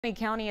Shawnee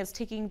County is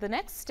taking the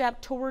next step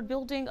toward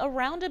building a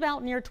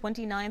roundabout near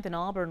 29th and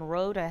Auburn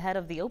Road ahead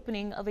of the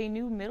opening of a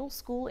new middle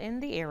school in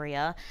the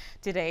area.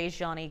 Today,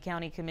 Shawnee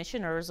County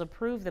Commissioners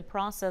approved the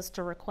process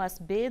to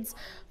request bids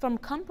from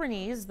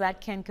companies that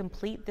can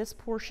complete this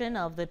portion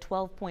of the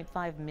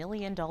 $12.5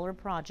 million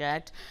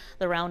project.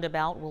 The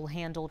roundabout will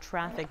handle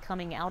traffic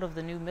coming out of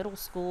the new middle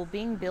school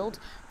being built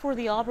for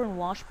the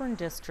Auburn-Washburn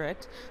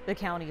district. The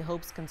county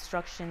hopes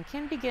construction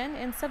can begin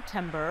in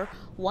September.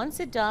 Once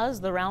it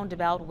does, the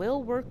roundabout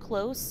will work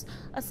close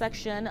a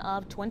section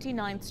of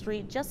 29th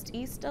Street just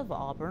east of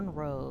Auburn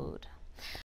Road.